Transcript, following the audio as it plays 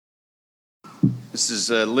This is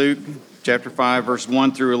Luke chapter 5, verse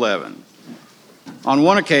 1 through 11. On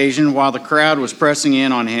one occasion, while the crowd was pressing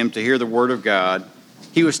in on him to hear the word of God,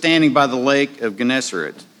 he was standing by the lake of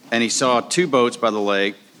Gennesaret, and he saw two boats by the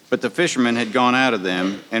lake, but the fishermen had gone out of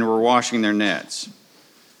them and were washing their nets.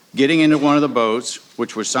 Getting into one of the boats,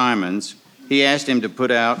 which was Simon's, he asked him to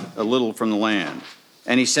put out a little from the land,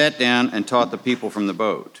 and he sat down and taught the people from the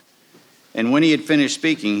boat. And when he had finished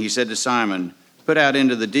speaking, he said to Simon, "Put out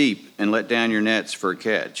into the deep and let down your nets for a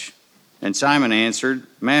catch." And Simon answered,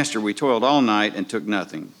 "Master, we toiled all night and took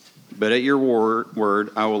nothing, but at your word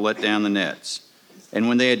I will let down the nets." And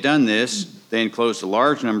when they had done this, they enclosed a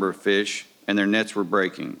large number of fish, and their nets were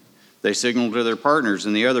breaking. They signaled to their partners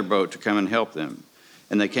in the other boat to come and help them.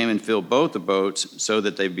 And they came and filled both the boats so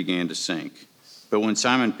that they began to sink. But when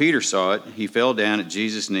Simon Peter saw it, he fell down at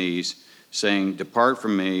Jesus' knees, saying, "Depart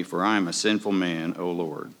from me, for I am a sinful man, O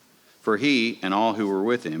Lord." For he and all who were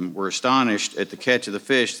with him were astonished at the catch of the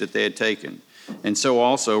fish that they had taken. And so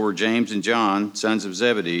also were James and John, sons of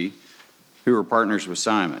Zebedee, who were partners with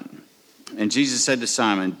Simon. And Jesus said to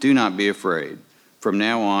Simon, "Do not be afraid. From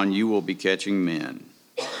now on you will be catching men."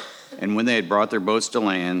 And when they had brought their boats to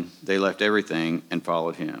land, they left everything and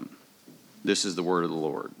followed him. This is the word of the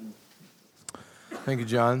Lord. Thank you,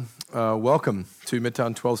 John. Welcome to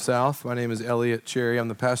Midtown 12 South. My name is Elliot Cherry. I'm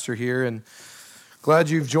the pastor here, and glad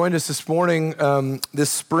you've joined us this morning,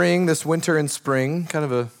 this winter and spring, kind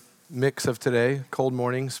of a mix of today, cold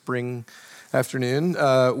morning, spring afternoon.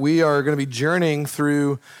 We are going to be journeying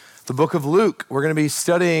through the book of Luke. We're going to be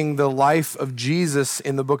studying the life of Jesus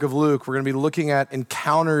in the book of Luke. We're going to be looking at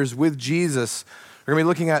encounters with Jesus. We're going to be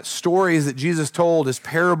looking at stories that Jesus told as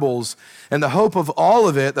parables. And the hope of all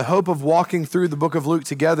of it, the hope of walking through the book of Luke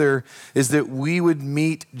together, is that we would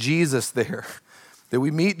meet Jesus there. That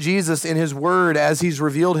we meet Jesus in his word as he's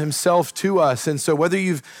revealed himself to us. And so whether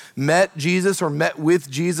you've met Jesus or met with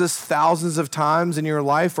Jesus thousands of times in your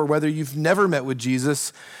life, or whether you've never met with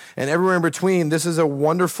Jesus and everywhere in between, this is a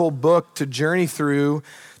wonderful book to journey through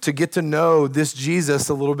to get to know this Jesus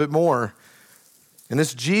a little bit more. And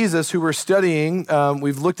this Jesus who we're studying,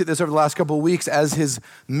 we've looked at this over the last couple of weeks as his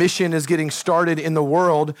mission is getting started in the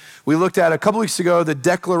world. We looked at a couple weeks ago the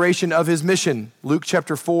declaration of his mission. Luke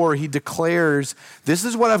chapter 4, he declares, "This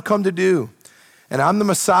is what I've come to do. And I'm the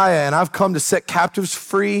Messiah, and I've come to set captives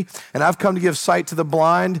free, and I've come to give sight to the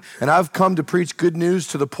blind, and I've come to preach good news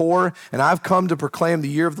to the poor, and I've come to proclaim the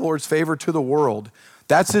year of the Lord's favor to the world."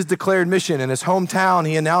 That's his declared mission. In his hometown,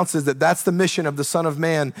 he announces that that's the mission of the Son of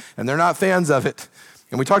Man, and they're not fans of it.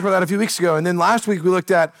 And we talked about that a few weeks ago. And then last week we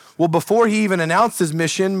looked at, well, before he even announced his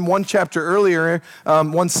mission, one section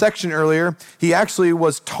earlier, he actually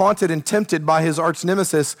was taunted and tempted by his arch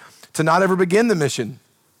nemesis to not ever begin the mission.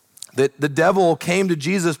 That the devil came to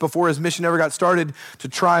Jesus before his mission ever got started to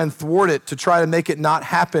try and thwart it, to try to make it not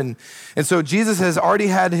happen. And so Jesus has already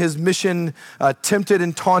had his mission tempted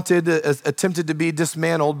and taunted, attempted to be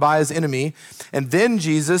dismantled by his enemy. And then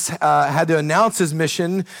Jesus had to announce his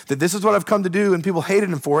mission, that this is what I've come to do, and people hated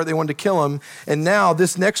him for it. They wanted to kill him. And now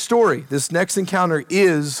this next story, this next encounter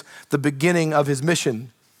is the beginning of his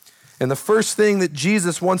mission. And the first thing that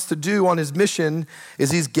Jesus wants to do on his mission is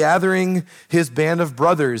he's gathering his band of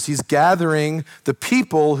brothers. He's gathering the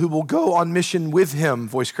people who will go on mission with him,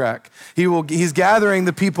 voice crack. He's gathering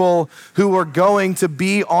the people who are going to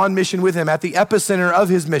be on mission with him at the epicenter of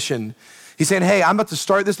his mission. He's saying, hey, I'm about to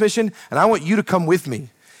start this mission, and I want you to come with me.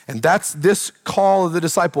 And that's this call of the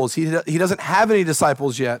disciples. He doesn't have any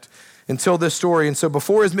disciples yet until this story. And so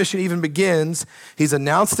before his mission even begins, he's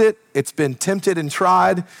announced it, it's been tempted and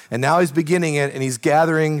tried, and now he's beginning it, and he's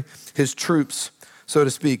gathering his troops, so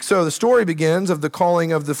to speak. So the story begins of the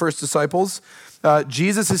calling of the first disciples.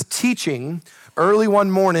 Jesus is teaching early one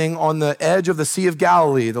morning on the edge of the Sea of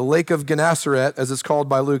Galilee, the Lake of Gennesaret, as it's called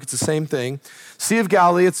by Luke. It's the same thing. Sea of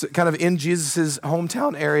Galilee, it's kind of in Jesus'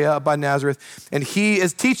 hometown area up by Nazareth, and he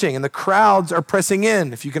is teaching, and the crowds are pressing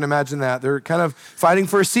in, if you can imagine that. They're kind of fighting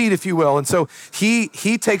for a seat, if you will. And so he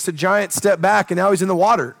takes a giant step back, and now he's in the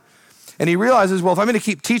water. And he realizes, well, if I'm going to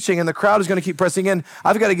keep teaching and the crowd is going to keep pressing in,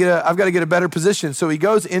 I've got to get a better position. So he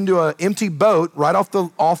goes into an empty boat right off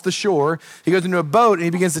the shore. He goes into a boat and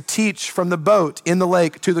he begins to teach from the boat in the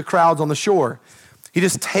lake to the crowds on the shore. He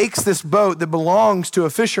just takes this boat that belongs to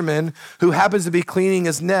a fisherman who happens to be cleaning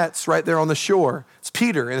his nets right there on the shore. It's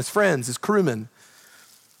Peter and his friends, his crewmen.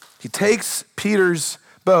 He takes Peter's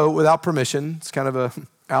boat without permission. It's kind of an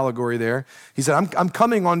allegory there. He said, I'm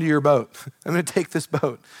coming onto your boat. I'm going to take this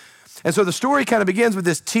boat. And so the story kind of begins with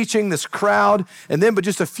this teaching, this crowd, and then but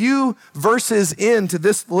just a few verses into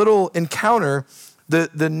this little encounter,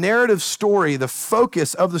 the narrative story, the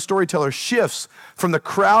focus of the storyteller shifts from the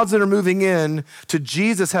crowds that are moving in to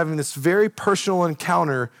Jesus having this very personal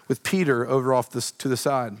encounter with Peter over off to the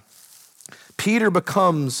side. Peter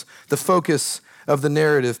becomes the focus of the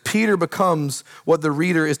narrative. Peter becomes what the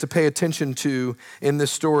reader is to pay attention to in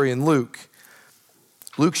this story in Luke.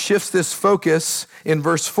 Luke shifts this focus in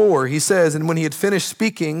verse 4. He says, and when he had finished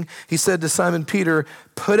speaking, he said to Simon Peter,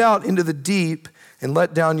 put out into the deep and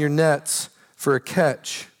let down your nets for a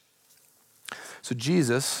catch. So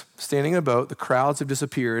Jesus, standing in a boat, the crowds have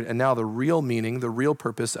disappeared, and now the real meaning, the real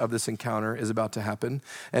purpose of this encounter is about to happen.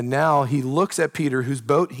 And now he looks at Peter, whose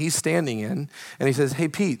boat he's standing in, and he says, hey,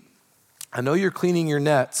 Pete, I know you're cleaning your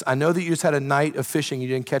nets. I know that you just had a night of fishing. You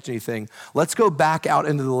didn't catch anything. Let's go back out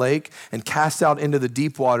into the lake and cast out into the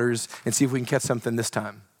deep waters and see if we can catch something this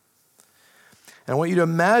time. And I want you to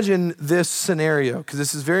imagine this scenario, because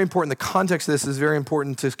this is very important. The context of this is very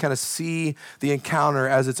important to kind of see the encounter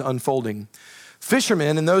as it's unfolding.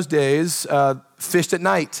 Fishermen in those days fished at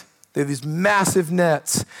night. They had these massive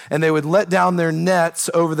nets, and they would let down their nets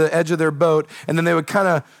over the edge of their boat, and then they would kind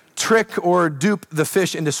of trick or dupe the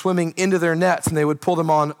fish into swimming into their nets, and they would pull them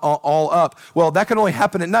on all up. Well, that could only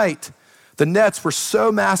happen at night. The nets were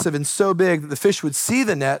so massive and so big that the fish would see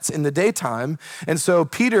the nets in the daytime. And so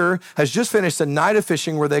Peter has just finished a night of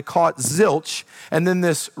fishing where they caught zilch. And then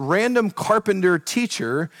this random carpenter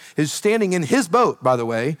teacher who's standing in his boat, by the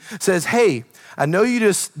way, says, hey, I know you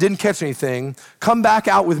just didn't catch anything. Come back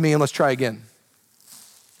out with me and let's try again.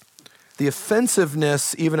 The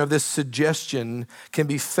offensiveness even of this suggestion can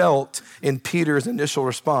be felt in Peter's initial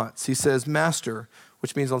response. He says, Master,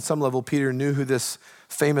 which means on some level Peter knew who this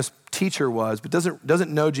famous teacher was, but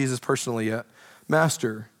doesn't know Jesus personally yet.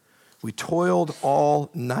 Master, we toiled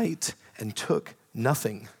all night and took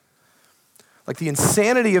nothing. Like the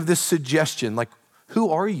insanity of this suggestion, like, who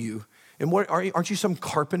are you? And aren't you some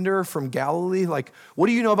carpenter from Galilee? Like, what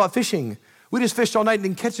do you know about fishing? We just fished all night and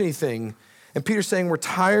didn't catch anything. And Peter's saying, we're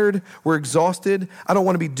tired, we're exhausted. I don't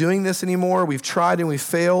want to be doing this anymore. We've tried and we've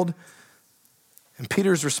failed. And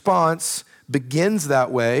Peter's response begins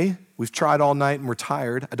that way. We've tried all night and we're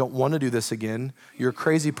tired. I don't want to do this again. You're a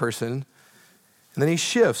crazy person. And then he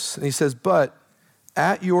shifts and he says, but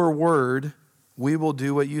at your word, we will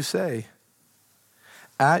do what you say.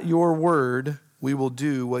 At your word, we will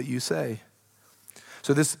do what you say.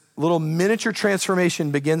 So this little miniature transformation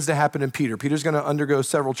begins to happen in Peter. Peter's going to undergo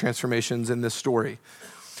several transformations in this story.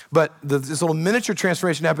 But this little miniature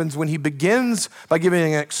transformation happens when he begins by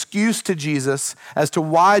giving an excuse to Jesus as to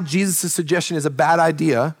why Jesus' suggestion is a bad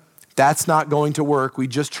idea. That's not going to work. We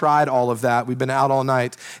just tried all of that. We've been out all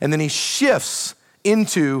night. And then he shifts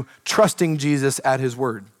into trusting Jesus at his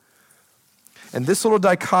word. And this little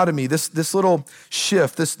dichotomy, this little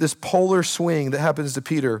shift, this polar swing that happens to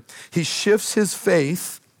Peter, he shifts his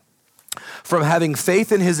faith from having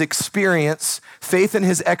faith in his experience, faith in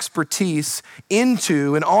his expertise,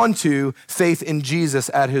 into and onto faith in Jesus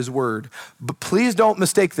at his word. But please don't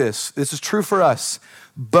mistake this. This is true for us.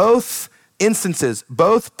 Both instances,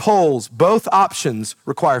 both poles, both options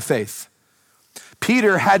require faith.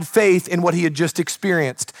 Peter had faith in what he had just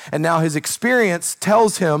experienced, and now his experience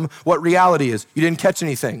tells him what reality is. You didn't catch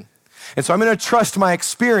anything. And so I'm going to trust my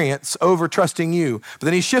experience over trusting you. But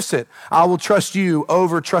then he shifts it. I will trust you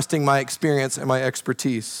over trusting my experience and my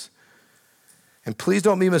expertise. And please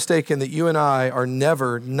don't be mistaken that you and I are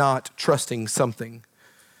never not trusting something.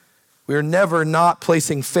 We are never not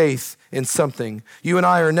placing faith in something. You and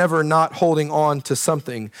I are never not holding on to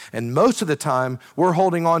something. And most of the time, we're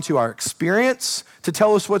holding on to our experience to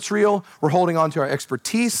tell us what's real. We're holding on to our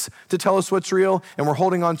expertise to tell us what's real. And we're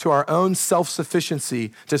holding on to our own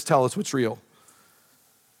self-sufficiency to tell us what's real.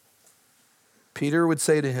 Peter would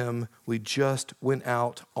say to him, we just went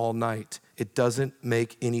out all night. It doesn't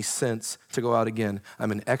make any sense to go out again.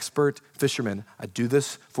 I'm an expert fisherman. I do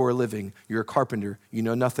this for a living. You're a carpenter. You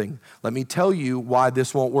know nothing. Let me tell you why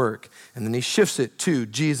this won't work. And then he shifts it to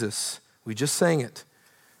Jesus. We just sang it.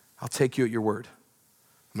 I'll take you at your word.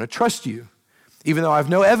 I'm going to trust you, even though I have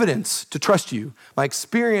no evidence to trust you. My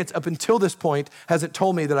experience up until this point hasn't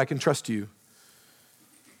told me that I can trust you.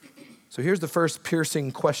 So here's the first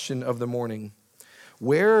piercing question of the morning.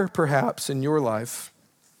 Where perhaps in your life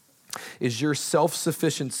is your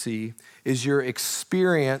self-sufficiency, is your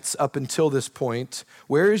experience up until this point,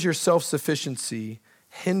 where is your self-sufficiency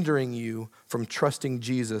hindering you from trusting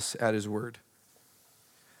Jesus at his word?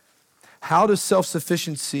 How does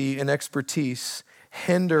self-sufficiency and expertise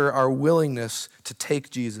hinder our willingness to take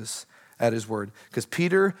Jesus at his word? Because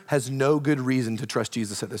Peter has no good reason to trust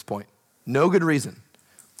Jesus at this point. No good reason.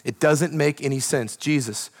 It doesn't make any sense.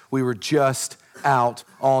 Jesus, we were just out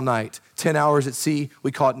all night. 10 hours at sea,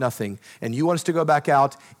 we caught nothing. And you want us to go back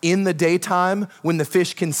out in the daytime when the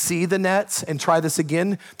fish can see the nets and try this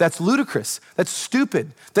again? That's ludicrous. That's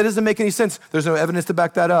stupid. That doesn't make any sense. There's no evidence to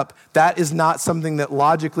back that up. That is not something that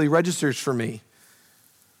logically registers for me.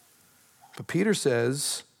 But Peter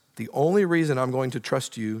says, the only reason I'm going to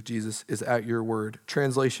trust you, Jesus, is at your word.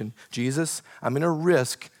 Translation, Jesus, I'm going to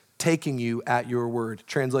risk taking you at your word.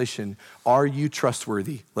 Translation, are you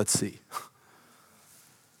trustworthy? Let's see.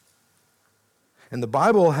 And the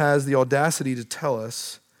Bible has the audacity to tell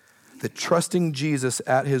us that trusting Jesus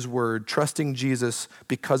at his word, trusting Jesus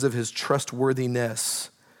because of his trustworthiness,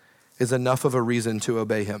 is enough of a reason to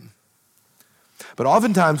obey him. But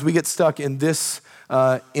oftentimes we get stuck in this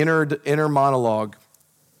inner monologue.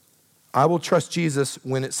 I will trust Jesus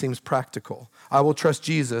when it seems practical. I will trust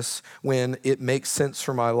Jesus when it makes sense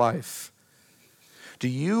for my life. Do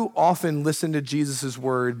you often listen to Jesus'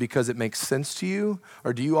 word because it makes sense to you?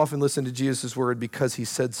 Or do you often listen to Jesus' word because he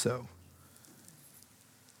said so?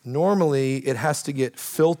 Normally, it has to get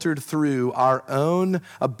filtered through our own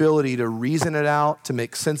ability to reason it out, to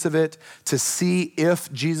make sense of it, to see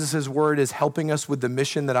if Jesus' word is helping us with the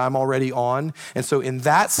mission that I'm already on. And so in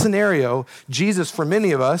that scenario, Jesus, for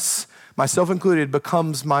many of us, myself included,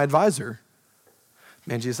 becomes my advisor.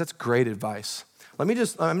 Man, Jesus, that's great advice. I'm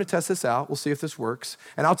going to test this out. We'll see if this works.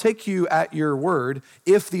 And I'll take you at your word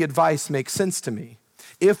if the advice makes sense to me.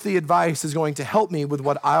 If the advice is going to help me with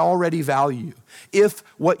what I already value, if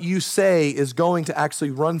what you say is going to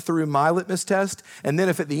actually run through my litmus test, and then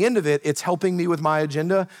if at the end of it, it's helping me with my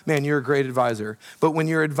agenda, man, you're a great advisor. But when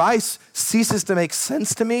your advice ceases to make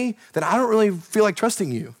sense to me, then I don't really feel like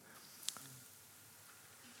trusting you.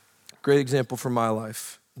 Great example from my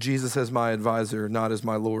life. Jesus as my advisor, not as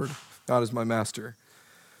my Lord, not as my master.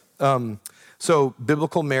 So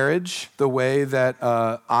biblical marriage, the way that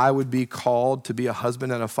I would be called to be a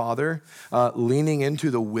husband and a father, leaning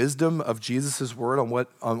into the wisdom of Jesus' word on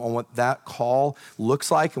what that call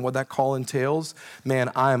looks like and what that call entails,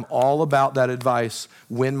 man, I am all about that advice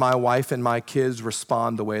when my wife and my kids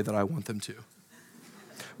respond the way that I want them to.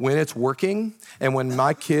 When it's working and when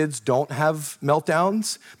my kids don't have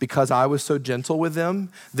meltdowns because I was so gentle with them,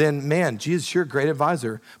 then man, Jesus, you're a great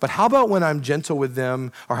advisor. But how about when I'm gentle with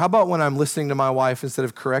them, or how about when I'm listening to my wife instead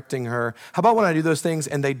of correcting her? How about when I do those things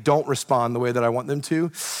and they don't respond the way that I want them to?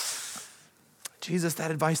 Jesus, that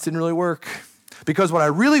advice didn't really work. Because what I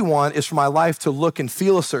really want is for my life to look and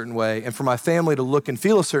feel a certain way and for my family to look and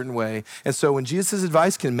feel a certain way. And so when Jesus'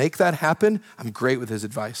 advice can make that happen, I'm great with his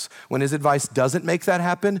advice. When his advice doesn't make that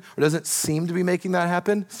happen or doesn't seem to be making that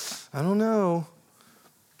happen, I don't know.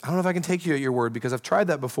 I don't know if I can take you at your word because I've tried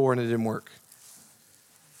that before and it didn't work.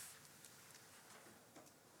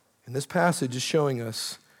 And this passage is showing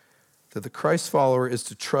us that the Christ follower is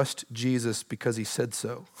to trust Jesus because he said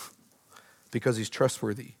so, because he's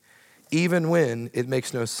trustworthy. Even when it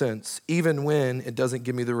makes no sense, even when it doesn't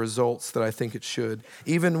give me the results that I think it should,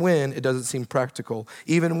 even when it doesn't seem practical,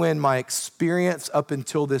 even when my experience up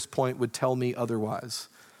until this point would tell me otherwise,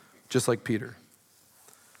 just like Peter.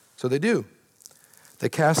 So they do. They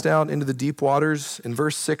cast out into the deep waters, and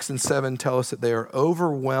verse 6 and 7 tell us that they are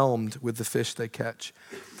overwhelmed with the fish they catch.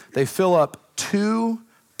 They fill up 2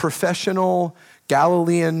 professional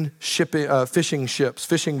Galilean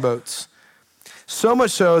fishing boats. So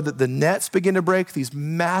much so that the nets begin to break, these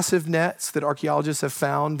massive nets that archaeologists have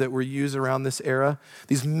found that were used around this era,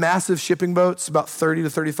 these massive shipping boats, about 30 to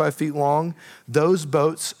 35 feet long, those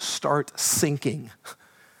boats start sinking.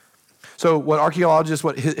 So what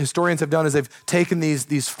historians have done is they've taken these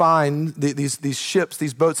ships,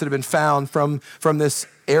 these boats that have been found from this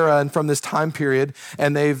era and from this time period,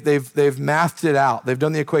 and they've mathed it out. They've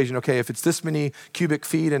done the equation. Okay, if it's this many cubic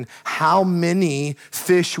feet, and how many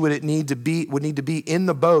fish would need to be in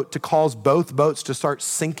the boat to cause both boats to start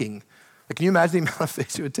sinking? Like, can you imagine the amount of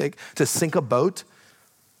fish it would take to sink a boat?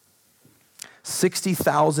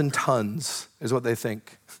 60,000 tons is what they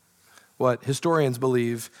think. What historians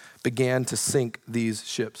believe began to sink these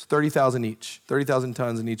ships, 30,000 each, 30,000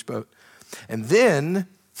 tons in each boat. And then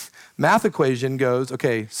math equation goes,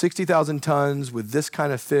 okay, 60,000 tons with this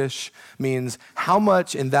kind of fish means how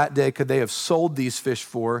much in that day could they have sold these fish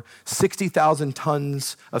for? 60,000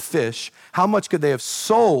 tons of fish. How much could they have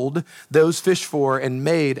sold those fish for and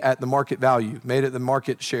made at the market value, made at the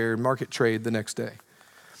market share, market trade the next day?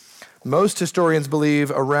 Most historians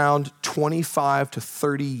believe around 25 to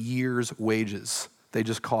 30 years' wages they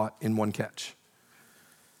just caught in one catch.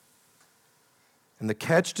 And the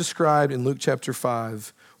catch described in Luke chapter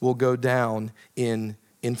 5 will go down in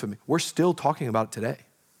infamy. We're still talking about it today.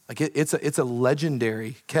 Like it's a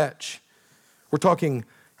legendary catch. We're talking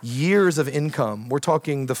years of income. We're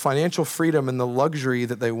talking the financial freedom and the luxury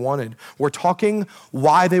that they wanted. We're talking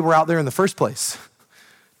why they were out there in the first place,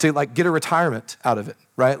 to like get a retirement out of it,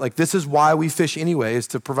 right? Like this is why we fish anyways,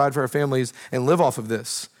 to provide for our families and live off of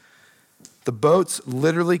this. The boats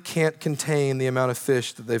literally can't contain the amount of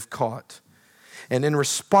fish that they've caught. And in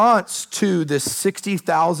response to this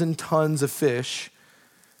 60,000 tons of fish,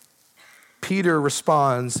 Peter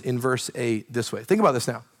responds in verse 8 this way. Think about this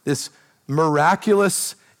now. This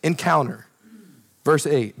miraculous encounter. Verse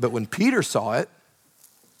 8, but when Peter saw it,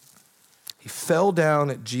 he fell down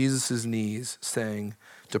at Jesus' knees, saying,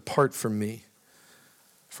 "Depart from me,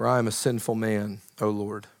 for I am a sinful man, O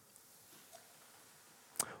Lord."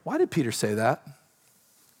 Why did Peter say that?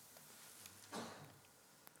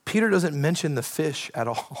 Peter doesn't mention the fish at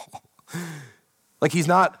all. Like he's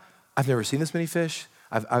not, I've never seen this many fish.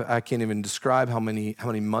 I can't even describe how many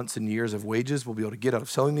months and years of wages we'll be able to get out of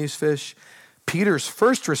selling these fish. Peter's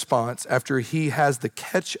first response after he has the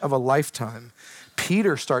catch of a lifetime,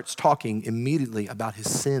 Peter starts talking immediately about his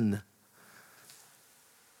sin.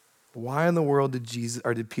 Why in the world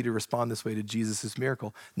did Peter respond this way to Jesus'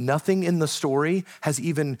 miracle? Nothing in the story has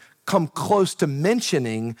even come close to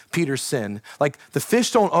mentioning Peter's sin. Like the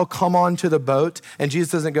fish don't come onto the boat and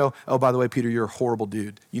Jesus doesn't go, "Oh, by the way, Peter, you're a horrible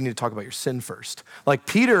dude. You need to talk about your sin first." Like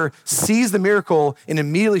Peter sees the miracle and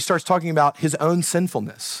immediately starts talking about his own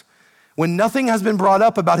sinfulness. When nothing has been brought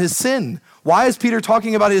up about his sin, why is Peter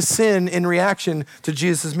talking about his sin in reaction to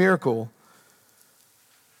Jesus' miracle?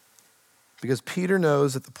 Because Peter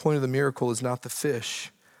knows that the point of the miracle is not the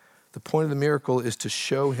fish. The point of the miracle is to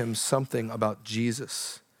show him something about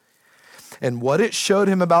Jesus. And what it showed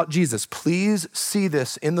him about Jesus, please see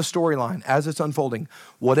this in the storyline as it's unfolding.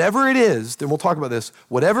 Whatever it is, then we'll talk about this,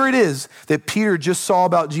 whatever it is that Peter just saw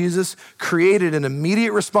about Jesus created an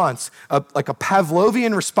immediate response, like a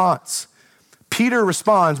Pavlovian response. Peter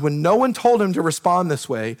responds when no one told him to respond this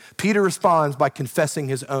way. Peter responds by confessing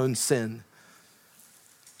his own sin.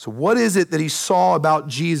 So what is it that he saw about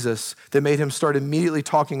Jesus that made him start immediately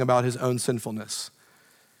talking about his own sinfulness?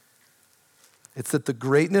 It's that the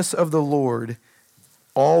greatness of the Lord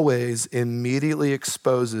always immediately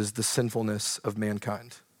exposes the sinfulness of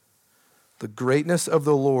mankind. The greatness of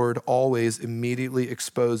the Lord always immediately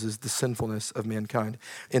exposes the sinfulness of mankind.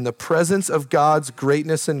 In the presence of God's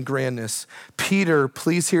greatness and grandness, Peter,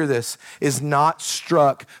 please hear this, is not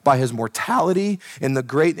struck by his mortality. In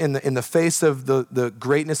the face of the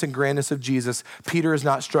greatness and grandness of Jesus, Peter is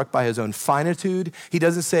not struck by his own finitude. He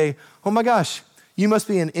doesn't say, "Oh my gosh, you must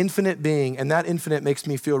be an infinite being, and that infinite makes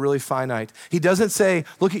me feel really finite." He doesn't say,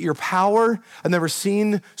 "Look at your power. I've never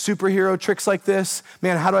seen superhero tricks like this.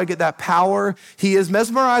 Man, how do I get that power?" He is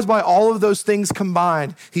mesmerized by all of those things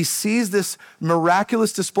combined. He sees this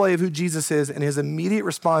miraculous display of who Jesus is, and his immediate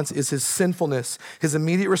response is his sinfulness. His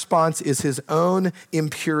immediate response is his own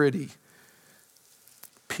impurity.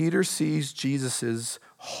 Peter sees Jesus'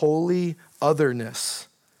 holy otherness,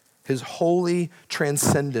 his holy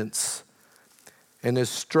transcendence, and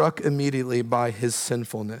is struck immediately by his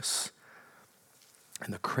sinfulness.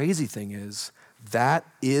 And the crazy thing is, that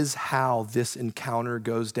is how this encounter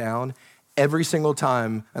goes down every single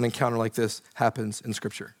time an encounter like this happens in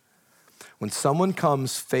Scripture. When someone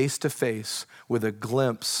comes face to face with a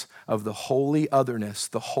glimpse of the holy otherness,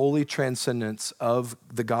 the holy transcendence of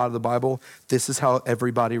the God of the Bible, this is how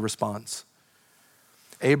everybody responds.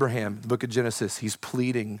 Abraham, the book of Genesis, he's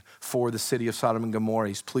pleading for the city of Sodom and Gomorrah.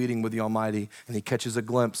 He's pleading with the Almighty, and he catches a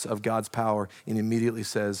glimpse of God's power and immediately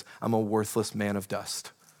says, "I'm a worthless man of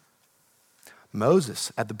dust."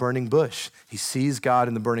 Moses at the burning bush, he sees God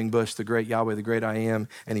in the burning bush, the great Yahweh, the great I am,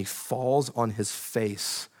 and he falls on his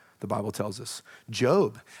face, the Bible tells us.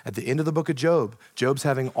 Job, at the end of the book of Job, Job's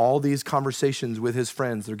having all these conversations with his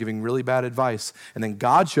friends. They're giving really bad advice. And then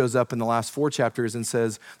God shows up in the last 4 chapters and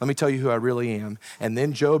says, "Let me tell you who I really am." And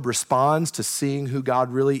then Job responds to seeing who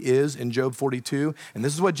God really is in Job 42. And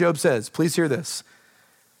this is what Job says. Please hear this.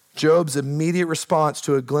 Job's immediate response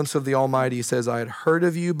to a glimpse of the Almighty says, "I had heard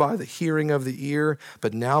of you by the hearing of the ear,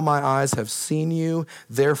 but now my eyes have seen you.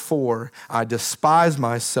 Therefore, I despise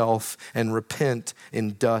myself and repent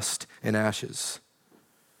in dust and ashes."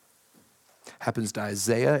 Happens to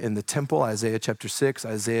Isaiah in the temple, Isaiah chapter 6.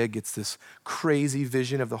 Isaiah gets this crazy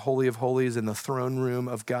vision of the Holy of Holies in the throne room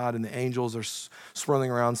of God, and the angels are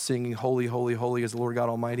swirling around singing, "Holy, holy, holy is the Lord God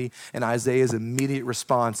Almighty." And Isaiah's immediate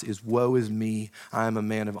response is, "Woe is me, I am a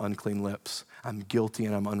man of unclean lips. I'm guilty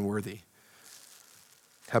and I'm unworthy."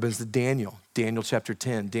 Happens to Daniel chapter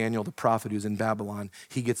 10. Daniel, the prophet who's in Babylon,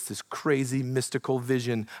 he gets this crazy mystical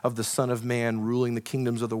vision of the Son of Man ruling the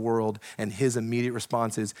kingdoms of the world, and his immediate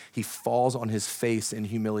response is he falls on his face in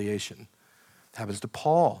humiliation. It happens to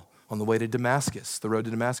Paul on the way to Damascus, the road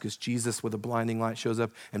to Damascus. Jesus with a blinding light shows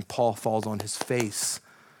up and Paul falls on his face.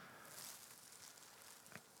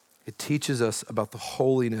 It teaches us about the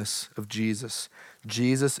holiness of Jesus.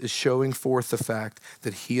 Jesus is showing forth the fact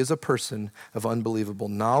that he is a person of unbelievable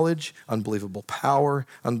knowledge, unbelievable power,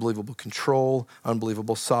 unbelievable control,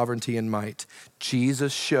 unbelievable sovereignty and might.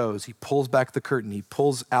 Jesus shows, he pulls back the curtain, he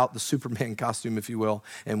pulls out the Superman costume, if you will,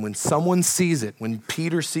 and when someone sees it, when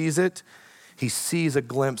Peter sees it, he sees a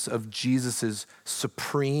glimpse of Jesus'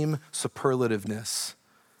 supreme superlativeness.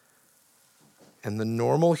 And the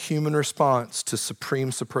normal human response to supreme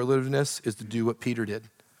superlativeness is to do what Peter did.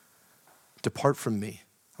 Depart from me,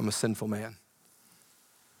 I'm a sinful man.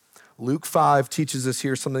 Luke 5 teaches us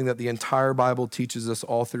here something that the entire Bible teaches us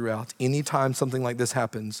all throughout. Anytime something like this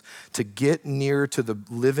happens, to get near to the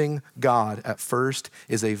living God at first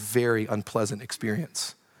is a very unpleasant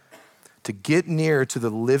experience. To get near to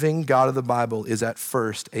the living God of the Bible is at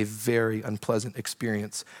first a very unpleasant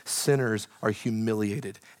experience. Sinners are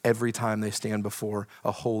humiliated every time they stand before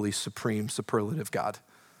a holy, supreme, superlative God.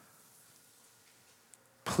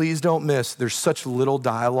 Please don't miss, there's such little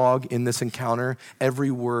dialogue in this encounter.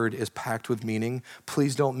 Every word is packed with meaning.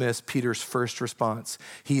 Please don't miss Peter's first response.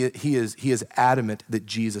 He is adamant that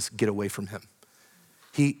Jesus get away from him.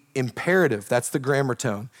 That's the grammar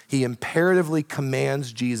tone. He imperatively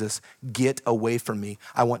commands Jesus, get away from me.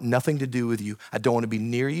 I want nothing to do with you. I don't want to be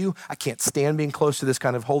near you. I can't stand being close to this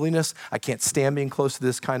kind of holiness. I can't stand being close to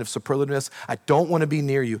this kind of superlativeness. I don't want to be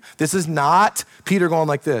near you. This is not Peter going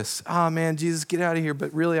like this. Oh man, Jesus, get out of here.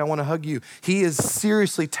 But really, I want to hug you. He is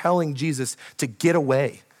seriously telling Jesus to get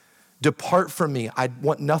away. Depart from me. I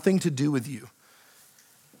want nothing to do with you.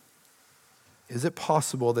 Is it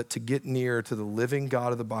possible that to get near to the living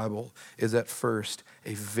God of the Bible is at first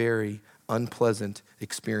a very unpleasant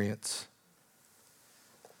experience?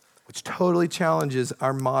 Which totally challenges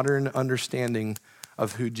our modern understanding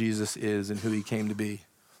of who Jesus is and who he came to be.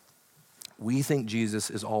 We think Jesus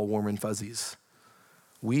is all warm and fuzzies.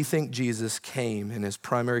 We think Jesus came and his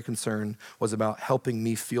primary concern was about helping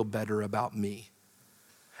me feel better about me.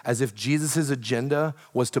 As if Jesus' agenda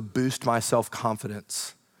was to boost my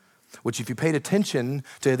self-confidence. Which if you paid attention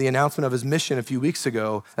to the announcement of his mission a few weeks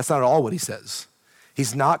ago, that's not at all what he says.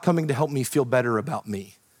 He's not coming to help me feel better about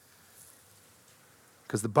me.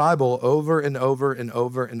 Because the Bible over and over and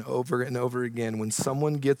over and over and over again, when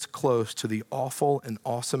someone gets close to the awful and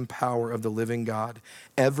awesome power of the living God,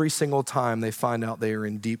 every single time they find out they are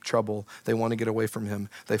in deep trouble, they want to get away from him,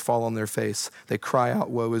 they fall on their face, they cry out,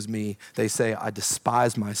 woe is me. They say, I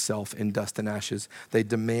despise myself in dust and ashes. They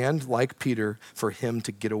demand, like Peter, for him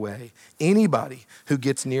to get away. Anybody who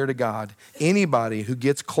gets near to God, anybody who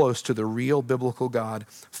gets close to the real biblical God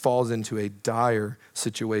falls into a dire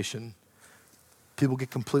situation. People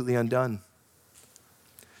get completely undone.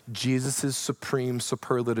 Jesus' supreme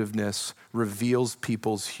superlativeness reveals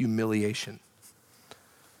people's humiliation.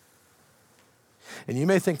 And you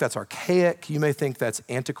may think that's archaic. You may think that's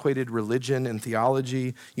antiquated religion and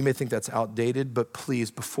theology. You may think that's outdated, but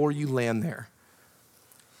please, before you land there,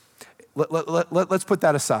 let's put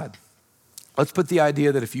that aside. Let's put the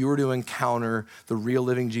idea that if you were to encounter the real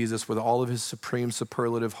living Jesus with all of his supreme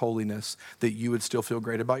superlative holiness, that you would still feel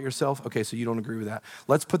great about yourself. Okay, so you don't agree with that.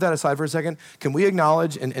 Let's put that aside for a second. Can we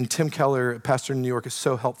acknowledge, and Tim Keller, pastor in New York, is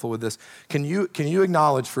so helpful with this. Can you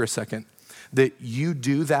acknowledge for a second that you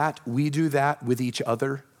do that, we do that with each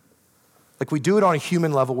other? Like we do it on a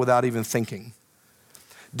human level without even thinking.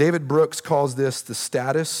 David Brooks calls this the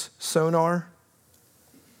status sonar.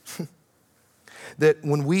 That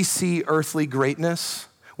when we see earthly greatness,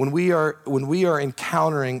 when we are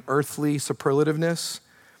encountering earthly superlativeness,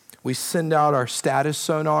 we send out our status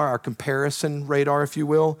sonar, our comparison radar, if you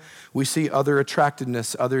will. We see other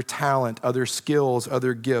attractiveness, other talent, other skills,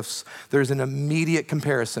 other gifts. There's an immediate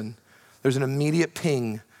comparison. There's an immediate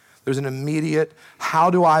ping. There's an immediate, how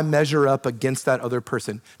do I measure up against that other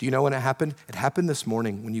person? Do you know when it happened? It happened this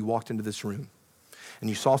morning when you walked into this room. And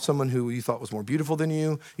you saw someone who you thought was more beautiful than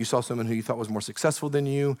you saw someone who you thought was more successful than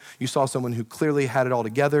you saw someone who clearly had it all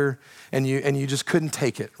together, and you just couldn't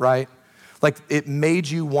take it, right? Like it made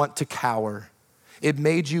you want to cower. It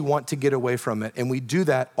made you want to get away from it. And we do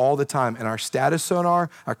that all the time. And our status sonar,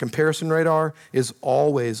 our comparison radar is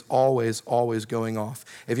always, always, always going off.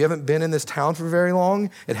 If you haven't been in this town for very long,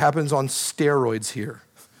 it happens on steroids here.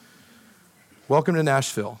 Welcome to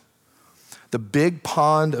Nashville. The big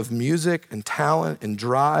pond of music and talent and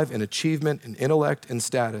drive and achievement and intellect and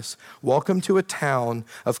status. Welcome to a town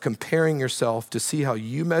of comparing yourself to see how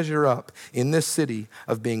you measure up in this city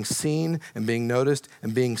of being seen and being noticed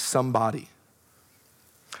and being somebody.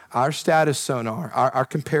 Our status sonar, our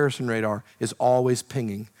comparison radar is always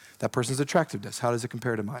pinging. That person's attractiveness, how does it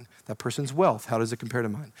compare to mine? That person's wealth, how does it compare to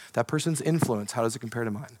mine? That person's influence, how does it compare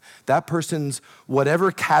to mine? That person's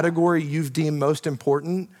whatever category you've deemed most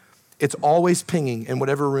important, it's always pinging in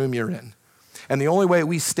whatever room you're in. And the only way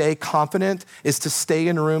we stay confident is to stay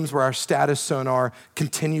in rooms where our status sonar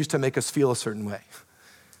continues to make us feel a certain way.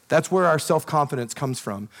 That's where our self-confidence comes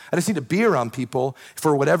from. I just need to be around people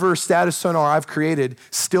for whatever status sonar I've created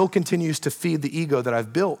still continues to feed the ego that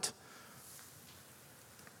I've built.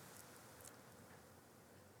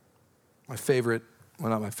 One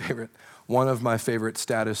of my favorite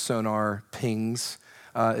status sonar pings.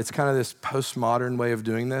 It's kind of this postmodern way of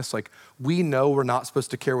doing this. Like, we know we're not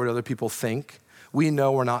supposed to care what other people think. We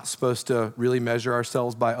know we're not supposed to really measure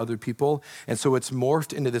ourselves by other people. And so it's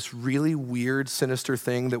morphed into this really weird, sinister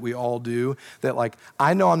thing that we all do that, like,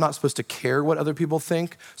 I know I'm not supposed to care what other people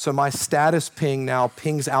think. So my status ping now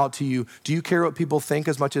pings out to you. Do you care what people think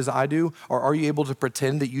as much as I do? Or are you able to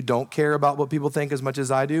pretend that you don't care about what people think as much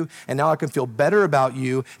as I do? And now I can feel better about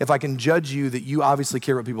you if I can judge you that you obviously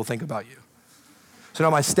care what people think about you. So now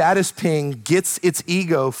my status ping gets its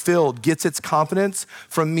ego filled, gets its confidence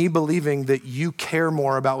from me believing that you care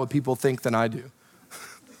more about what people think than I do.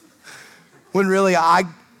 When really I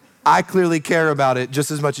clearly care about it just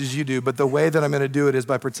as much as you do, but the way that I'm gonna do it is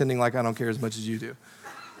by pretending like I don't care as much as you do.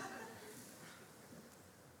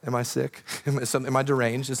 Am I sick? Am I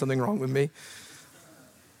deranged? Is something wrong with me?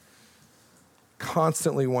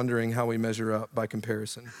 Constantly wondering how we measure up by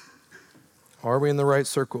comparison. Are we in the right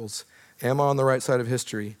circles? Am I on the right side of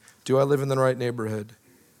history? Do I live in the right neighborhood?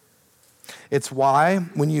 It's why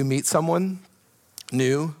when you meet someone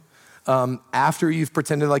new, after you've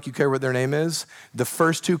pretended like you care what their name is, the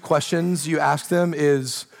first two questions you ask them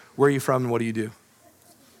is, where are you from and what do you do?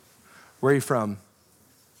 Where are you from?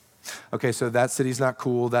 Okay, so that city's not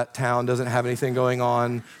cool. That town doesn't have anything going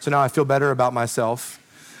on. So now I feel better about myself.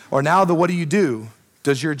 Or now the what do you do?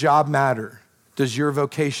 Does your job matter? Does your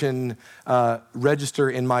vocation register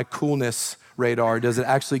in my coolness radar? Does it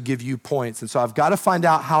actually give you points? And so I've got to find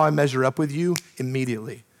out how I measure up with you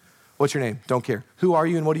immediately. What's your name? Don't care. Who are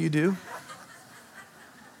you and what do you do?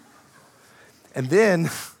 And then,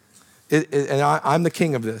 I'm the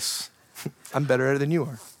king of this. I'm better at it than you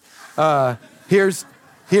are.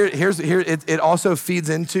 It also feeds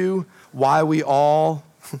into why we all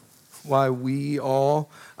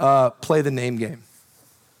play the name game.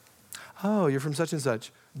 Oh, you're from such and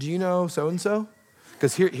such. Do you know so-and-so?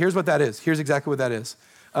 Because here's what that is. Here's exactly what that is.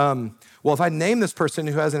 Well, if I name this person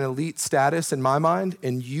who has an elite status in my mind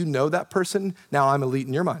and you know that person, now I'm elite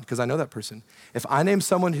in your mind because I know that person. If I name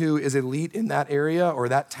someone who is elite in that area or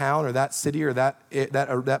that town or that city or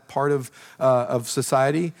that part of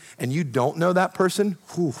society and you don't know that person,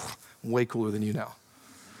 whew, way cooler than you now.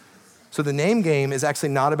 So the name game is actually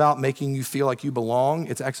not about making you feel like you belong.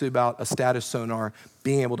 It's actually about a status sonar,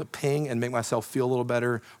 being able to ping and make myself feel a little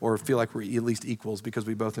better or feel like we're at least equals because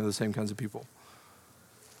we both know the same kinds of people.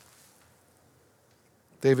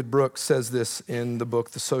 David Brooks says this in the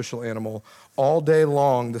book, The Social Animal. All day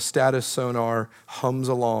long, the status sonar hums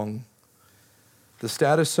along. The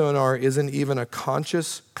status sonar isn't even a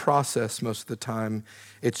conscious process most of the time.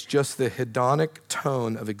 It's just the hedonic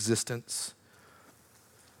tone of existence.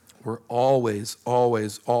 We're always,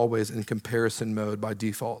 always, always in comparison mode by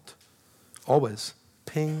default. Always.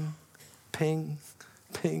 Ping, ping,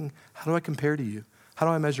 ping. How do I compare to you? How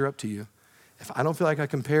do I measure up to you? If I don't feel like I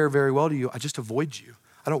compare very well to you, I just avoid you.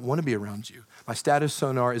 I don't want to be around you. My status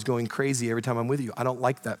sonar is going crazy every time I'm with you. I don't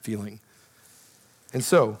like that feeling. And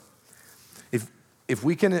so, if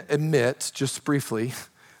we can admit, just briefly,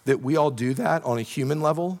 that we all do that on a human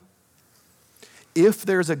level, if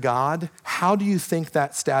there's a God, how do you think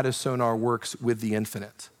that status sonar works with the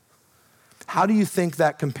infinite? How do you think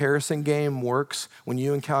that comparison game works when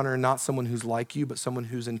you encounter not someone who's like you, but someone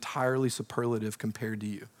who's entirely superlative compared to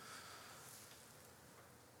you?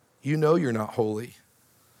 You know you're not holy.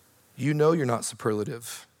 You know you're not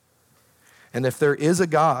superlative. And if there is a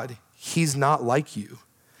God, he's not like you.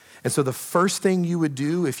 And so the first thing you would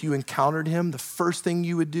do if you encountered him, the first thing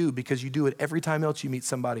you would do, because you do it every time else you meet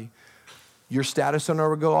somebody, your status sonar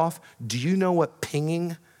would go off. Do you know what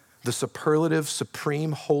pinging the superlative,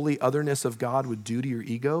 supreme, holy otherness of God would do to your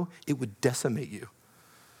ego? It would decimate you.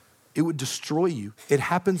 It would destroy you. It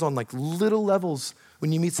happens on like little levels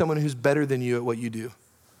when you meet someone who's better than you at what you do.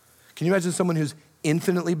 Can you imagine someone who's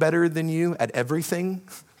infinitely better than you at everything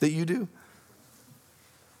that you do?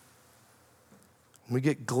 We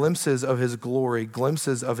get glimpses of his glory,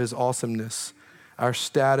 glimpses of his awesomeness. Our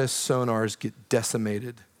status sonars get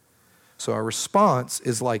decimated. So our response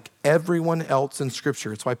is like everyone else in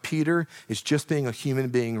Scripture. It's why Peter is just being a human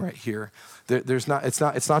being right here. It's not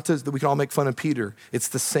that we can all make fun of Peter. It's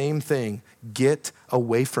the same thing. Get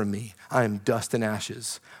away from me. I am dust and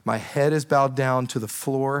ashes. My head is bowed down to the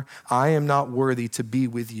floor. I am not worthy to be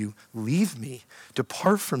with you. Leave me.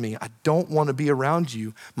 Depart from me. I don't want to be around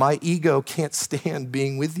you. My ego can't stand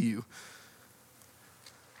being with you.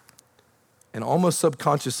 And almost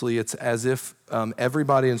subconsciously, it's as if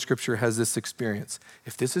everybody in Scripture has this experience.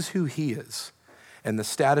 If this is who he is, and the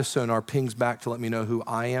status sonar pings back to let me know who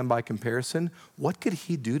I am by comparison, what could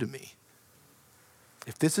he do to me?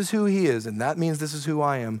 If this is who he is, and that means this is who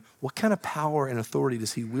I am, what kind of power and authority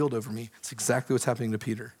does he wield over me? It's exactly what's happening to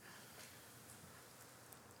Peter.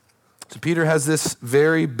 So Peter has this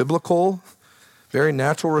very biblical, very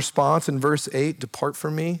natural response in verse 8, depart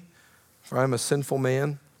from me, for I am a sinful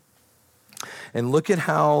man. And look at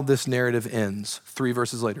how this narrative ends 3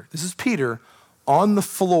 verses later. This is Peter on the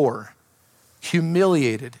floor,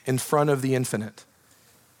 humiliated in front of the infinite.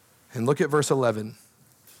 And look at verse 11.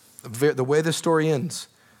 The way the story ends,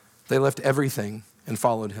 they left everything and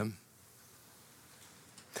followed him.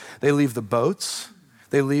 They leave the boats.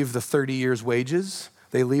 They leave the 30 years' wages.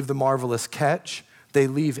 They leave the marvelous catch. They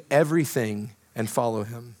leave everything and follow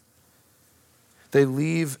him. They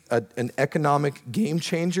leave an economic game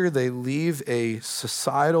changer. They leave a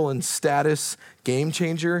societal and status game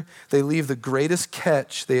changer. They leave the greatest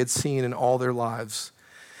catch they had seen in all their lives.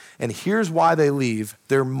 And here's why they leave.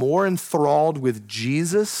 They're more enthralled with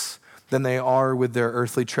Jesus than they are with their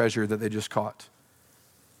earthly treasure that they just caught.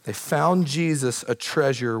 They found Jesus a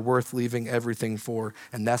treasure worth leaving everything for.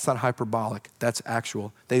 And that's not hyperbolic. That's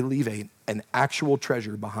actual. They leave an actual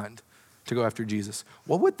treasure behind to go after Jesus.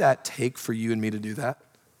 What would that take for you and me to do that?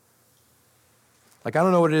 Like, I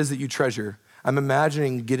don't know what it is that you treasure. I'm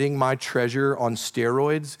imagining getting my treasure on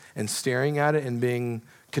steroids and staring at it and being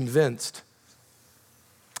convinced,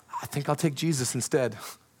 I think I'll take Jesus instead.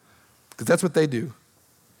 Because that's what they do.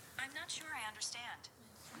 I'm not sure I understand.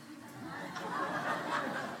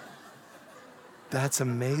 That's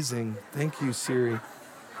amazing. Thank you, Siri.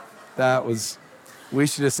 We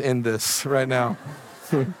should just end this right now.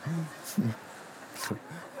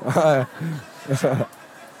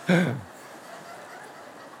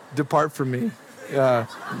 Depart from me. Yeah.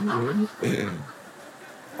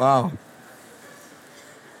 Wow.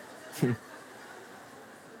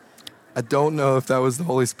 I don't know if that was the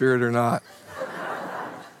Holy Spirit or not.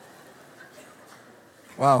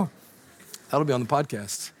 Wow. That'll be on the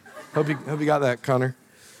podcast. Hope you got that, Connor.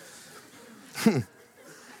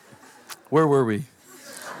 Where were we?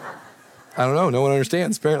 I don't know. No one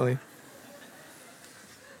understands, apparently.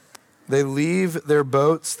 They leave their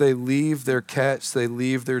boats, they leave their catch, they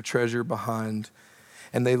leave their treasure behind,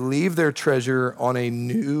 and they leave their treasure on a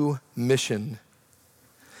new mission.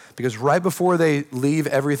 Because right before they leave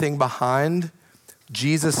everything behind,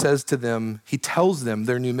 Jesus says to them, he tells them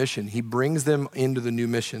their new mission. He brings them into the new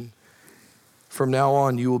mission. From now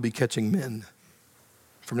on, you will be catching men.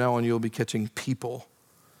 From now on, you will be catching people.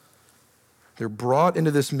 They're brought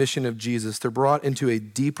into this mission of Jesus. They're brought into a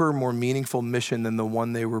deeper, more meaningful mission than the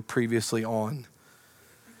one they were previously on.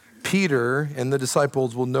 Peter and the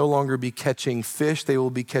disciples will no longer be catching fish, they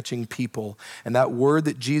will be catching people. And that word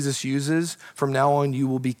that Jesus uses, from now on, you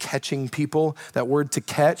will be catching people. That word to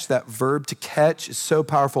catch, that verb to catch is so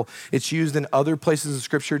powerful. It's used in other places of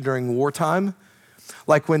Scripture during wartime.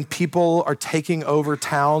 Like when people are taking over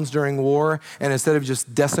towns during war, and instead of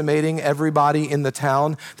just decimating everybody in the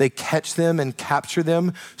town, they catch them and capture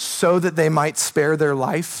them so that they might spare their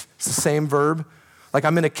life. It's the same verb. Like,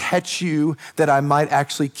 I'm going to catch you that I might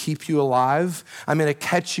actually keep you alive. I'm going to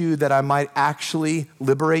catch you that I might actually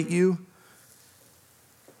liberate you.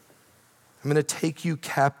 I'm going to take you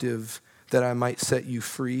captive that I might set you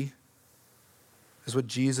free. Is what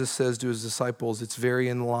Jesus says to his disciples. It's very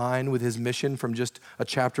in line with his mission from just a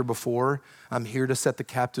chapter before. I'm here to set the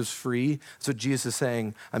captives free. That's what Jesus is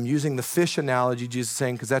saying. I'm using the fish analogy, Jesus is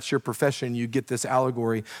saying, because that's your profession. You get this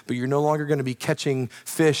allegory, but you're no longer going to be catching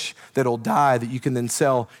fish that'll die that you can then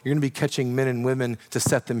sell. You're going to be catching men and women to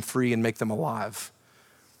set them free and make them alive.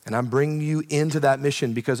 And I'm bringing you into that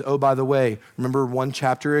mission because, oh, by the way, remember one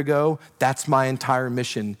chapter ago? That's my entire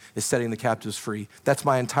mission, is setting the captives free. That's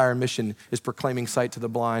my entire mission, is proclaiming sight to the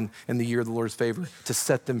blind in the year of the Lord's favor, to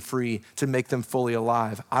set them free, to make them fully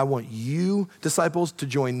alive. I want you, disciples, to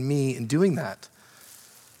join me in doing that.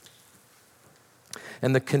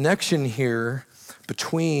 And the connection here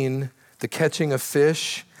between the catching of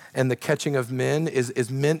fish and the catching of men is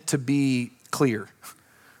meant to be clear,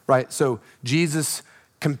 right? So Jesus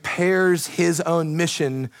compares his own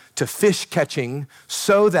mission to fish catching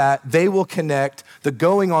so that they will connect the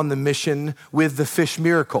going on the mission with the fish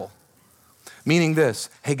miracle. Meaning this,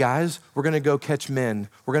 hey guys, we're gonna go catch men.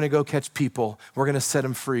 We're gonna go catch people. We're gonna set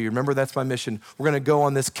them free. Remember, that's my mission. We're gonna go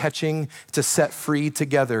on this catching to set free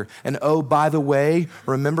together. And oh, by the way,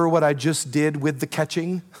 remember what I just did with the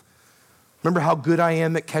catching? Remember how good I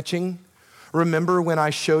am at catching? Remember when I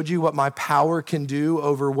showed you what my power can do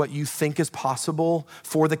over what you think is possible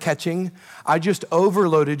for the catching? I just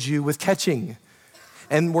overloaded you with catching.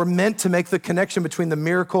 And we're meant to make the connection between the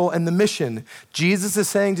miracle and the mission. Jesus is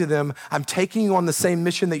saying to them, I'm taking you on the same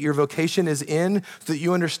mission that your vocation is in so that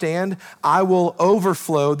you understand I will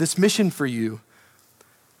overflow this mission for you.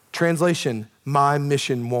 Translation, my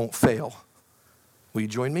mission won't fail. Will you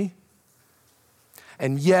join me?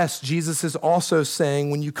 And yes, Jesus is also saying,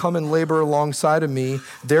 when you come and labor alongside of me,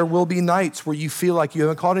 there will be nights where you feel like you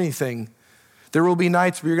haven't caught anything. There will be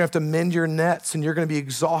nights where you're gonna have to mend your nets and you're gonna be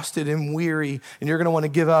exhausted and weary and you're gonna wanna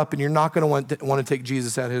give up and you're not gonna want to take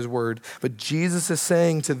Jesus at his word. But Jesus is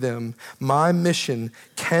saying to them, my mission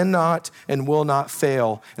cannot and will not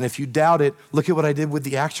fail. And if you doubt it, look at what I did with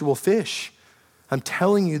the actual fish. I'm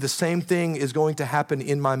telling you the same thing is going to happen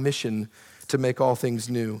in my mission to make all things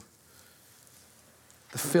new.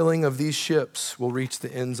 The filling of these ships will reach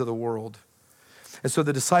the ends of the world. And so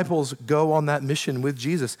the disciples go on that mission with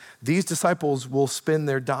Jesus. These disciples will spend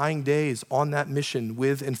their dying days on that mission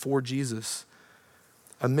with and for Jesus.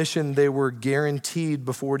 A mission they were guaranteed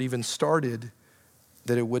before it even started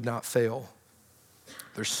that it would not fail.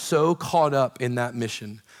 They're so caught up in that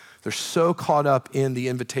mission. They're so caught up in the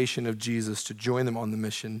invitation of Jesus to join them on the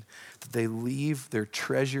mission that they leave their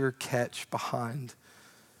treasure catch behind.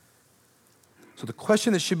 So the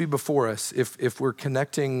question that should be before us, if we're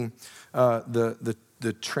connecting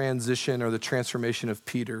the transition or the transformation of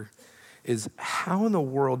Peter, is how in the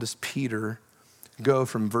world does Peter go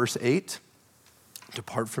from verse 8,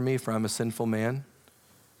 depart from me for I'm a sinful man,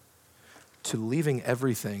 to leaving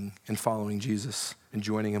everything and following Jesus and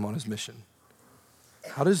joining him on his mission?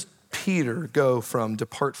 How does Peter go from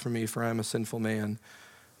depart from me for I'm a sinful man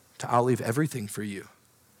to I'll leave everything for you?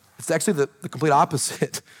 It's actually the complete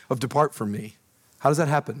opposite of depart from me. How does that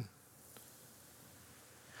happen?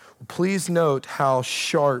 Please note how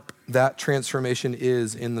sharp that transformation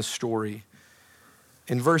is in the story.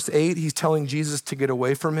 In verse 8, he's telling Jesus to get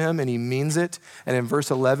away from him, and he means it. And in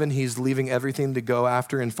verse 11, he's leaving everything to go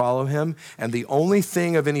after and follow him. And the only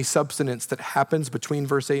thing of any substance that happens between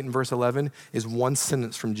verse 8 and verse 11 is one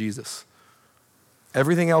sentence from Jesus.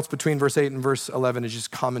 Everything else between verse 8 and verse 11 is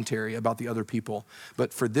just commentary about the other people.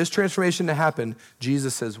 But for this transformation to happen,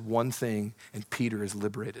 Jesus says one thing, and Peter is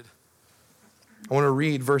liberated. I want to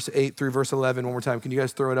read verse 8 through verse 11 one more time. Can you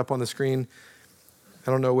guys throw it up on the screen?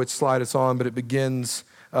 I don't know which slide it's on, but it begins,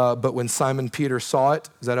 but when Simon Peter saw it,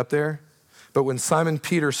 is that up there? But when Simon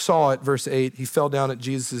Peter saw it, verse 8, he fell down at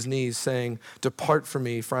Jesus' knees saying, depart from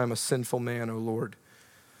me, for I am a sinful man, O Lord.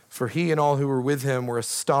 For he and all who were with him were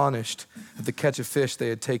astonished at the catch of fish they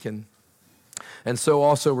had taken. And so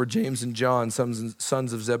also were James and John,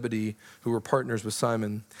 sons of Zebedee, who were partners with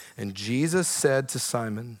Simon. And Jesus said to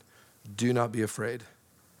Simon, do not be afraid.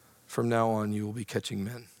 From now on you will be catching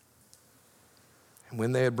men. And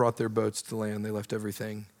when they had brought their boats to land, they left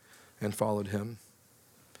everything and followed him.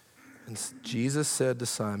 And Jesus said to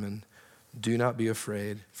Simon, do not be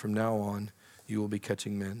afraid. From now on you will be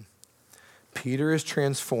catching men. Peter is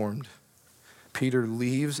transformed. Peter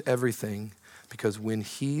leaves everything because when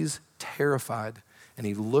he's terrified and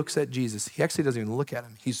he looks at Jesus, he actually doesn't even look at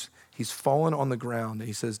him. He's fallen on the ground and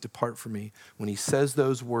he says, depart from me. When he says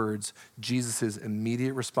those words, Jesus'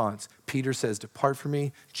 immediate response, Peter says, depart from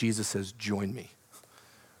me. Jesus says, join me.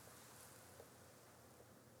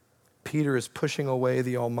 Peter is pushing away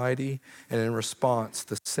the Almighty, and in response,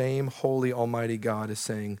 the same holy Almighty God is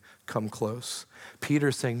saying, come close. Peter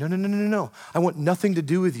is saying, no, I want nothing to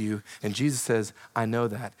do with you. And Jesus says, I know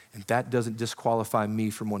that, and that doesn't disqualify me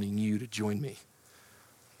from wanting you to join me.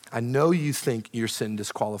 I know you think your sin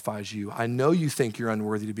disqualifies you. I know you think you're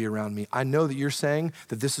unworthy to be around me. I know that you're saying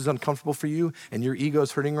that this is uncomfortable for you, and your ego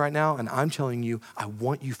is hurting right now, and I'm telling you, I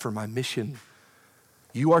want you for my mission.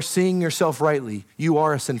 You are seeing yourself rightly. You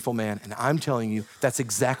are a sinful man. And I'm telling you, that's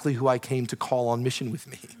exactly who I came to call on mission with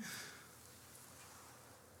me.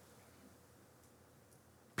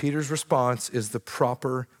 Peter's response is the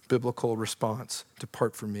proper biblical response.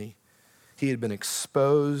 Depart from me. He had been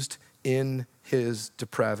exposed in his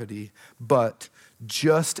depravity, but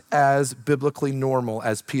just as biblically normal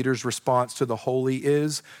as Peter's response to the holy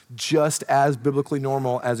is, just as biblically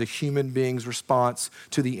normal as a human being's response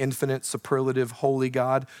to the infinite, superlative, holy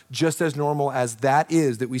God, just as normal as that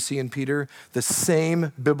is that we see in Peter, the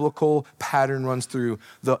same biblical pattern runs through.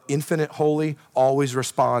 The infinite holy always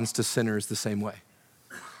responds to sinners the same way.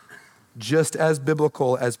 Just as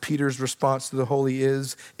biblical as Peter's response to the holy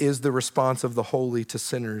is the response of the holy to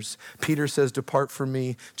sinners. Peter says, "Depart from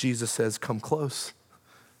me." Jesus says, "Come close,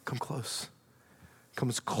 come close. Come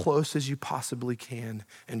as close as you possibly can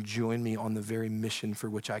and join me on the very mission for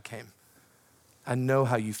which I came. I know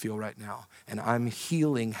how you feel right now, and I'm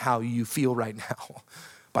healing how you feel right now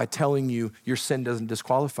by telling you your sin doesn't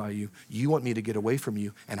disqualify you. You want me to get away from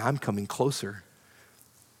you, and I'm coming closer.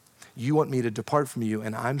 You want me to depart from you,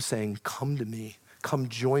 and I'm saying, come to me. Come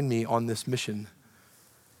join me on this mission."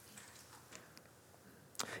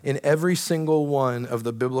 In every single one of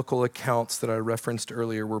the biblical accounts that I referenced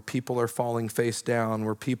earlier, where people are falling face down,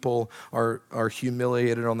 where people are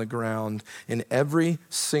humiliated on the ground, in every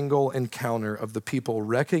single encounter of the people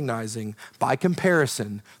recognizing by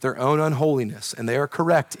comparison their own unholiness, and they are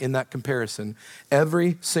correct in that comparison,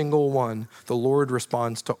 every single one, the Lord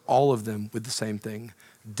responds to all of them with the same thing: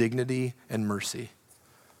 dignity and mercy.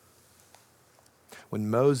 When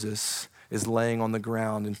Moses is laying on the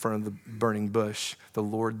ground in front of the burning bush, the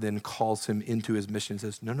Lord then calls him into his mission and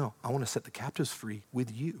says, no, I want to set the captives free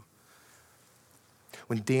with you.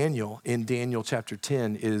 When Daniel, in Daniel chapter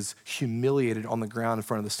 10, is humiliated on the ground in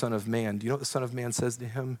front of the Son of Man, do you know what the Son of Man says to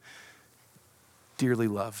him? "Dearly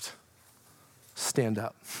loved, stand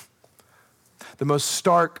up." The most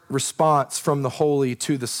stark response from the holy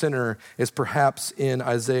to the sinner is perhaps in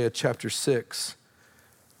Isaiah chapter 6.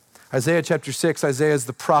 Isaiah chapter 6, Isaiah is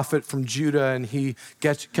the prophet from Judah, and he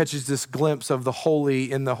catches this glimpse of the holy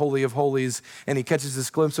in the Holy of Holies, and he catches this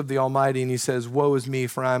glimpse of the Almighty, and he says, "Woe is me,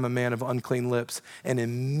 for I am a man of unclean lips." And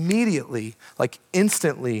immediately, like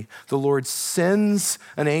instantly, the Lord sends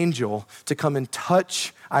an angel to come and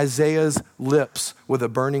touch Isaiah's lips with a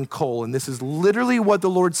burning coal. And this is literally what the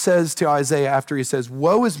Lord says to Isaiah after he says,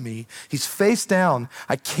 "Woe is me." He's face down.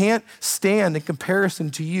 "I can't stand in comparison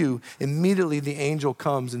to you." Immediately the angel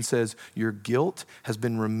comes and says, "Your guilt has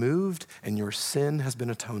been removed and your sin has been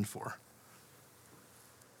atoned for."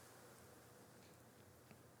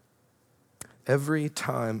 Every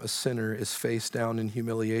time a sinner is face down in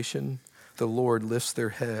humiliation, the Lord lifts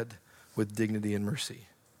their head with dignity and mercy.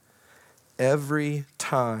 Every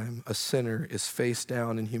time a sinner is face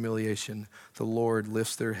down in humiliation, the Lord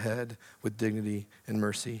lifts their head with dignity and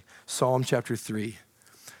mercy. Psalm chapter 3,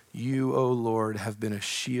 "You, O Lord, have been a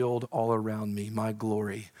shield all around me, my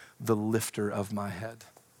glory, the lifter of my head."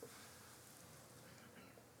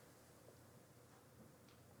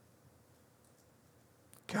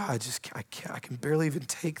 God, I can barely even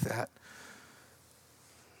take that.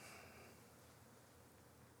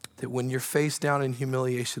 That when you're face down in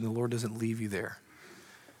humiliation, the Lord doesn't leave you there.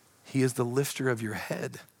 He is the lifter of your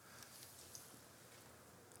head.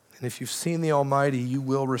 And if you've seen the Almighty, you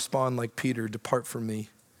will respond like Peter, "Depart from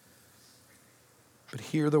me." But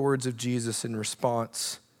hear the words of Jesus in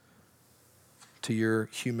response to your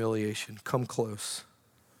humiliation. Come close.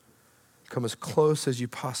 Come as close as you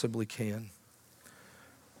possibly can.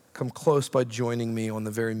 Come close by joining me on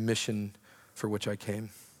the very mission for which I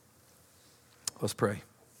came. Let's pray.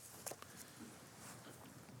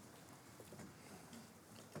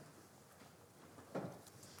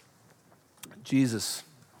 Jesus,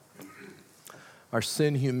 our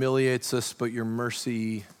sin humiliates us, but your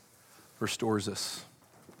mercy restores us.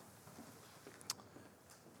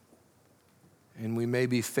 And we may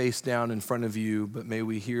be face down in front of you, but may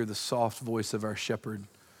we hear the soft voice of our shepherd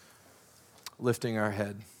lifting our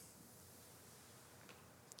head.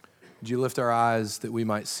 Would you lift our eyes that we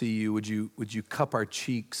might see you? Would you cup our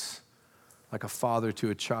cheeks like a father to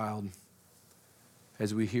a child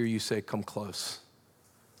as we hear you say, "Come close.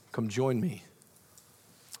 Come join me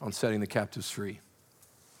on setting the captives free."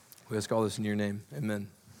 We ask all this in your name. Amen.